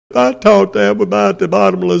I taught them about the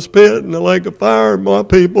bottomless pit and the lake of fire, and my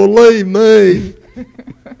people leave me.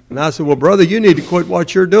 And I said, well, brother, you need to quit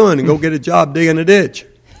what you're doing and go get a job digging a ditch.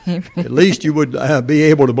 At least you would be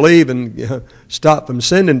able to believe and stop from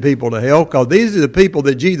sending people to hell, because these are the people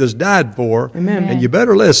that Jesus died for. Amen. And you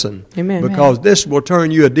better listen. Amen. Because this will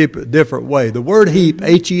turn you a different way. The word heap,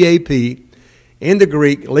 H-E-A-P, in the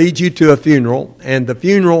Greek leads you to a funeral, and the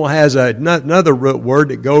funeral has another root word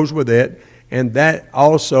that goes with it, and that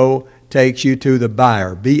also takes you to the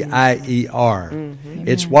bier, B-I-E-R. Mm-hmm.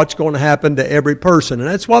 It's what's going to happen to every person. And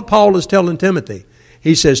that's what Paul is telling Timothy.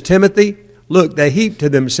 He says, Timothy, look, they heap to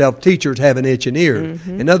themselves teachers having itching ears.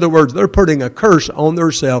 Mm-hmm. In other words, they're putting a curse on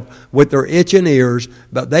themselves with their itching ears,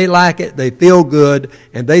 but they like it, they feel good,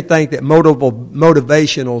 and they think that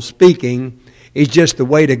motivational speaking is just the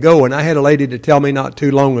way to go. And I had a lady to tell me not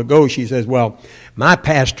too long ago, she says, well, my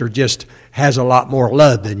pastor just has a lot more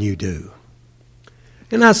love than you do.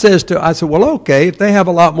 And I said, well, okay, if they have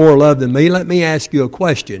a lot more love than me, let me ask you a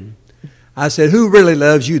question. I said, who really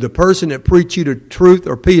loves you, the person that preached you the truth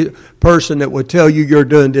or person that would tell you you're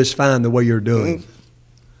doing just fine the way you're doing?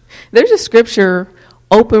 There's a scripture,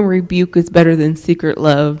 open rebuke is better than secret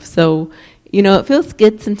love. So, it feels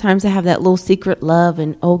good sometimes to have that little secret love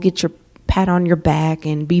and, get your pat on your back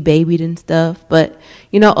and be babied and stuff. But,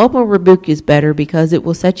 open rebuke is better because it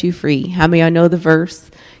will set you free. How many of y'all know the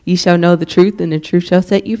verse? You shall know the truth, and the truth shall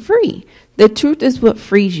set you free. The truth is what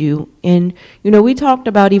frees you. And, we talked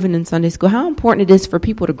about even in Sunday school how important it is for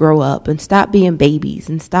people to grow up and stop being babies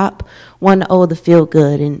and stop wanting to feel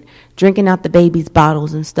good and drinking out the baby's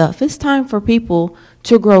bottles and stuff. It's time for people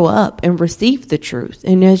to grow up and receive the truth.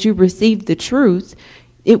 And as you receive the truth,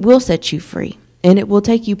 it will set you free. And it will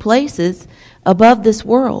take you places above this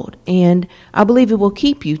world. And I believe it will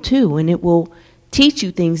keep you too. And it will teach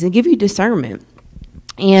you things and give you discernment.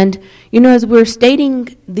 And, as we're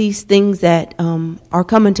stating these things that are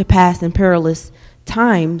coming to pass in perilous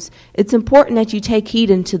times, it's important that you take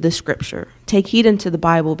heed into the scripture, take heed into the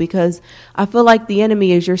Bible, because I feel like the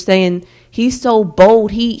enemy, as you're saying, he's so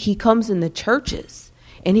bold, he comes in the churches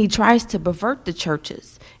and he tries to pervert the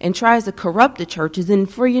churches and tries to corrupt the churches. And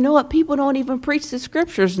people don't even preach the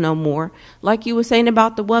scriptures no more. Like you were saying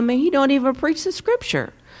about the woman, he don't even preach the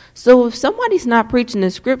scripture. So if somebody's not preaching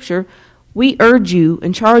the scripture, we urge you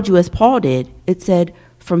and charge you as Paul did. It said,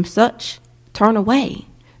 from such, turn away.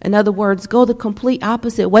 In other words, go the complete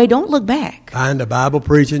opposite way. Don't look back. Find a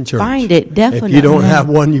Bible-preaching church. Find it, definitely. If you don't have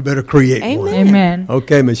one, you better create one. Amen.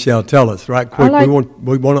 Okay, Michelle, tell us right quick.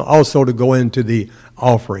 We want to also to go into the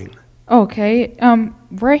offering. Okay.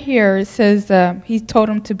 Right here it says he told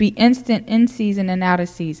him to be instant in season and out of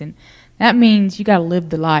season. That means you got to live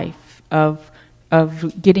the life of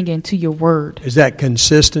getting into your word. Is that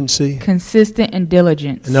consistency? Consistent and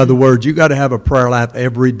diligence. In other words, you got to have a prayer life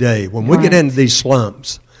every day. When we get into these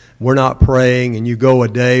slumps, we're not praying, and you go a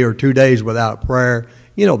day or 2 days without prayer,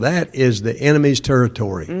 that is the enemy's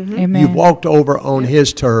territory. Mm-hmm. Amen. You've walked over on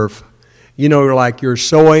his turf. Like you're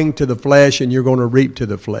sowing to the flesh and you're going to reap to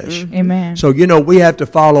the flesh. Mm-hmm. Amen. So, we have to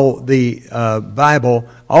follow the Bible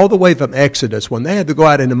all the way from Exodus, when they had to go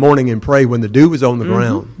out in the morning and pray when the dew was on the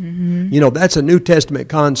ground. Mm-hmm. That's a New Testament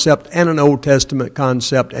concept and an Old Testament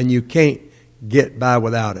concept, and you can't get by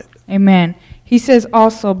without it. Amen. He says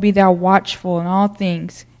also, be thou watchful in all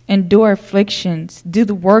things, endure afflictions, do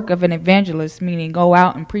the work of an evangelist, meaning go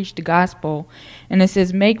out and preach the gospel. And it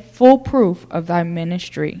says, make full proof of thy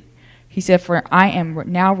ministry. He said, for I am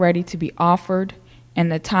now ready to be offered,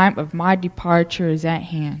 and the time of my departure is at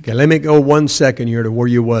hand. Okay, let me go 1 second here to where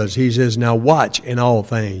you was. He says, now watch in all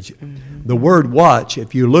things. Mm-hmm. The word watch,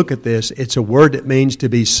 if you look at this, it's a word that means to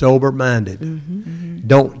be sober-minded. Mm-hmm. Mm-hmm.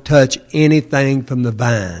 Don't touch anything from the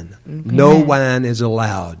vine. Mm-hmm. No wine is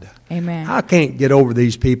allowed. Amen. I can't get over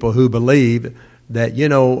these people who believe that,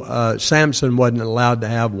 Samson wasn't allowed to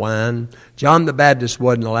have wine. John the Baptist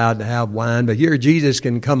wasn't allowed to have wine. But here Jesus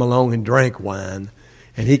can come along and drink wine.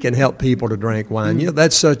 And he can help people to drink wine.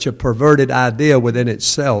 That's such a perverted idea within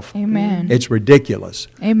itself. Amen. It's ridiculous.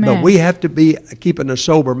 Amen. But we have to be keeping a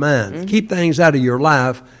sober mind. Mm-hmm. Keep things out of your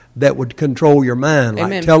life that would control your mind, like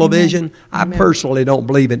Amen. television. Amen. I personally don't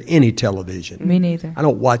believe in any television. Me neither. I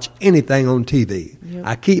don't watch anything on TV. Yep.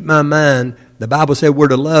 I keep my mind. The Bible said we're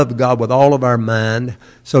to love God with all of our mind.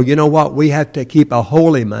 So you know what? We have to keep a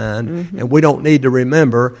holy mind, and we don't need to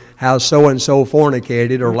remember how so-and-so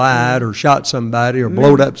fornicated or lied or shot somebody or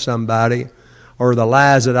blowed up somebody, or the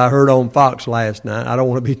lies that I heard on Fox last night. I don't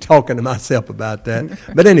want to be talking to myself about that.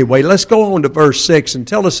 But anyway, let's go on to verse 6 and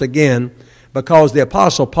tell us again, because the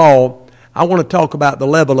Apostle Paul, I want to talk about the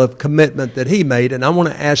level of commitment that he made, and I want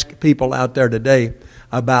to ask people out there today,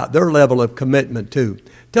 about their level of commitment too.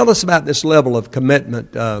 Tell us about this level of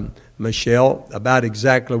commitment, Michelle, about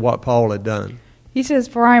exactly what Paul had done. He says,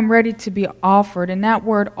 "For I am ready to be offered," and that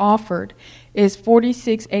word "offered" is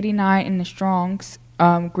 4689 in the Strong's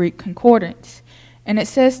Greek Concordance. And it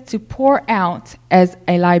says to pour out as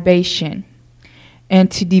a libation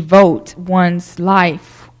and to devote one's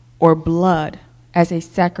life or blood as a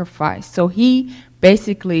sacrifice. So he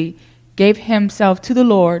basically gave himself to the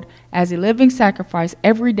Lord as a living sacrifice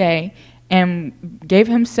every day and gave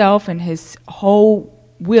himself and his whole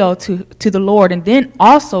will to the Lord, and then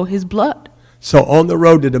also his blood. So on the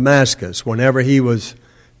road to Damascus, whenever he was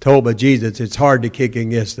told by Jesus, it's hard to kick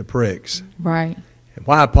against the pricks. Right. And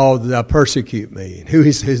why, Paul, did thou persecute me? And who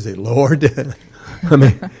is it, Lord? I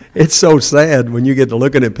mean, it's so sad when you get to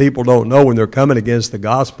looking at people don't know when they're coming against the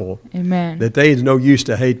gospel. Amen. That they ain't no use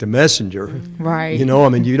to hate the messenger. Right. You know, I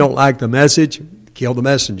mean, you don't like the message, kill the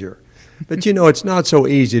messenger. But, you know, it's not so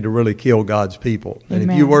easy to really kill God's people. And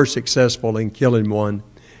Amen. if you were successful in killing one,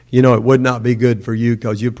 you know, it would not be good for you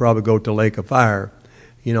because you'd probably go to the lake of fire.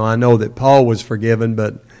 You know, I know that Paul was forgiven,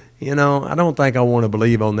 but, you know, I don't think I want to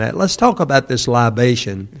believe on that. Let's talk about this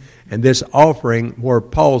libation and this offering where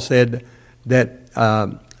Paul said that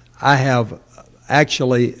I have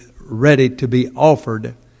actually ready to be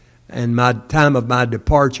offered and my time of my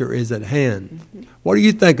departure is at hand. Mm-hmm. What do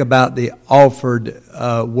you think about the offered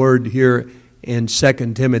word here in 2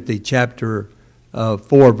 Timothy chapter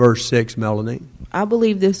 4, verse 6, Melanie? I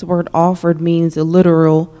believe this word offered means a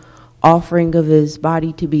literal offering of his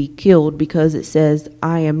body to be killed, because it says,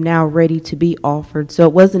 I am now ready to be offered. So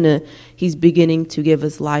it wasn't he's beginning to give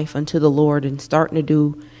his life unto the Lord and starting to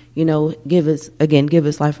do, you know, give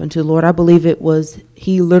his life unto the Lord. I believe it was,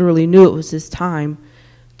 he literally knew it was his time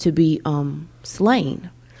to be slain.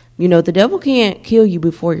 You know, the devil can't kill you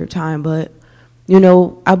before your time, but, you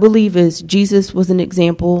know, I believe as Jesus was an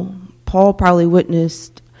example, Paul probably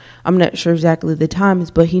witnessed, I'm not sure exactly the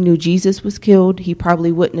times, but he knew Jesus was killed. He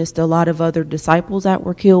probably witnessed a lot of other disciples that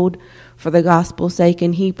were killed for the gospel's sake,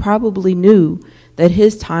 and he probably knew that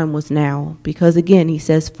his time was now, because again, he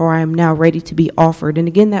says, for I am now ready to be offered. And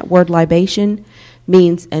again, that word libation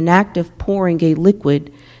means an act of pouring a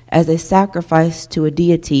liquid as a sacrifice to a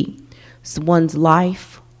deity, one's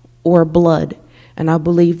life or blood. And I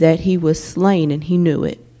believe that he was slain and he knew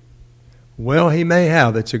it. Well, he may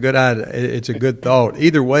have. It's a good idea. It's a good thought.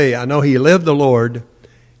 Either way, I know he lived the Lord.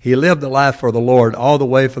 He lived the life for the Lord all the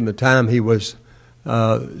way from the time he was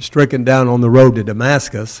stricken down on the road to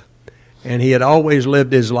Damascus. And he had always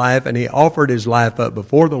lived his life, and he offered his life up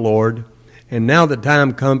before the Lord. And now the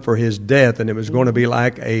time come for his death, and it was going to be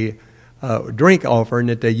like a drink offering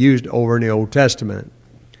that they used over in the Old Testament.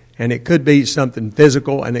 And it could be something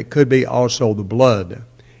physical, and it could be also the blood.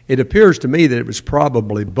 It appears to me that it was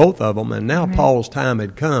probably both of them, and now Paul's time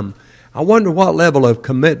had come. I wonder what level of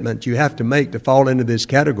commitment you have to make to fall into this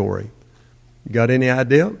category. You got any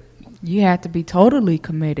idea? You have to be totally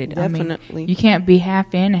committed. Definitely. I mean, you can't be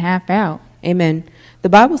half in and half out. Amen. The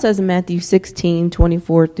Bible says in Matthew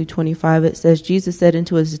 16:24-25, it says, Jesus said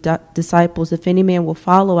unto his disciples, if any man will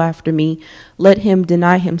follow after me, let him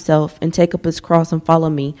deny himself and take up his cross and follow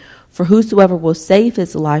me. For whosoever will save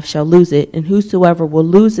his life shall lose it, and whosoever will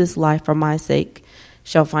lose his life for my sake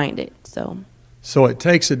shall find it. So it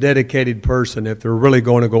takes a dedicated person if they're really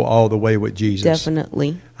going to go all the way with Jesus.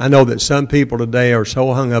 Definitely. I know that some people today are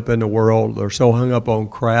so hung up in the world, they're so hung up on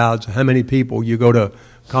crowds. How many people you go to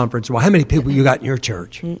conference, well, how many people you got in your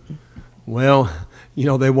church? Well, you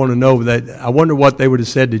know, they want to know that. I wonder what they would have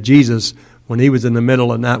said to Jesus when he was in the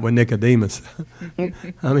middle of the night with Nicodemus. I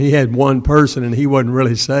mean, he had one person and he wasn't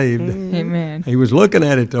really saved. Amen. He was looking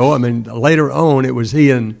at it, though. I mean, later on, it was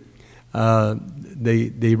he and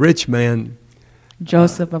the rich man,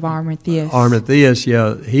 Joseph of Arimathea. Arimathea,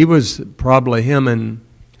 yeah. He was probably, him and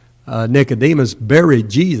Nicodemus buried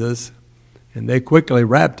Jesus, and they quickly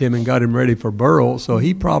wrapped him and got him ready for burial, so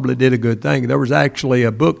he probably did a good thing. There was actually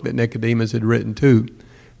a book that Nicodemus had written, too,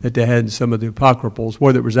 that they had some of the apocryphals.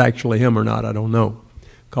 Whether it was actually him or not, I don't know,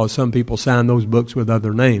 because some people sign those books with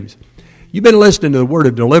other names. You've been listening to the Word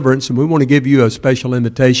of Deliverance, and we want to give you a special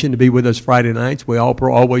invitation to be with us Friday nights. We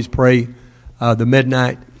always pray the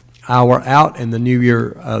midnight hour out and the new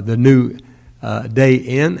year, the new day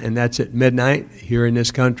in, and that's at midnight here in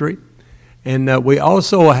this country. And we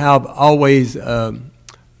also have always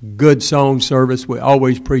good song service. We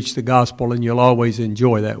always preach the gospel, and you'll always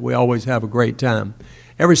enjoy that. We always have a great time.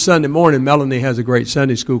 Every Sunday morning, Melanie has a great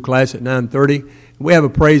Sunday school class at 9:30. We have a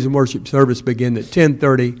praise and worship service begin at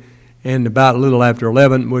 10:30, and about a little after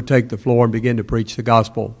 11, we'll take the floor and begin to preach the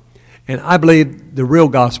gospel. And I believe the real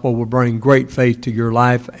gospel will bring great faith to your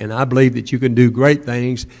life, and I believe that you can do great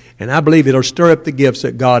things, and I believe it'll stir up the gifts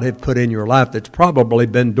that God has put in your life that's probably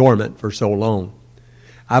been dormant for so long.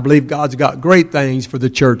 I believe God's got great things for the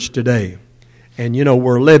church today. And, you know,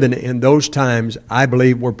 we're living in those times I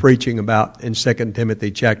believe we're preaching about in 2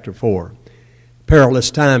 Timothy chapter 4.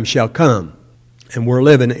 Perilous times shall come, and we're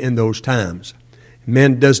living in those times.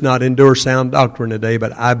 Men does not endure sound doctrine today,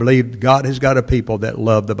 but I believe God has got a people that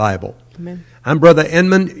love the Bible. Amen. I'm Brother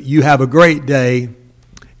Edmund. You have a great day,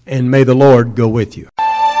 and may the Lord go with you.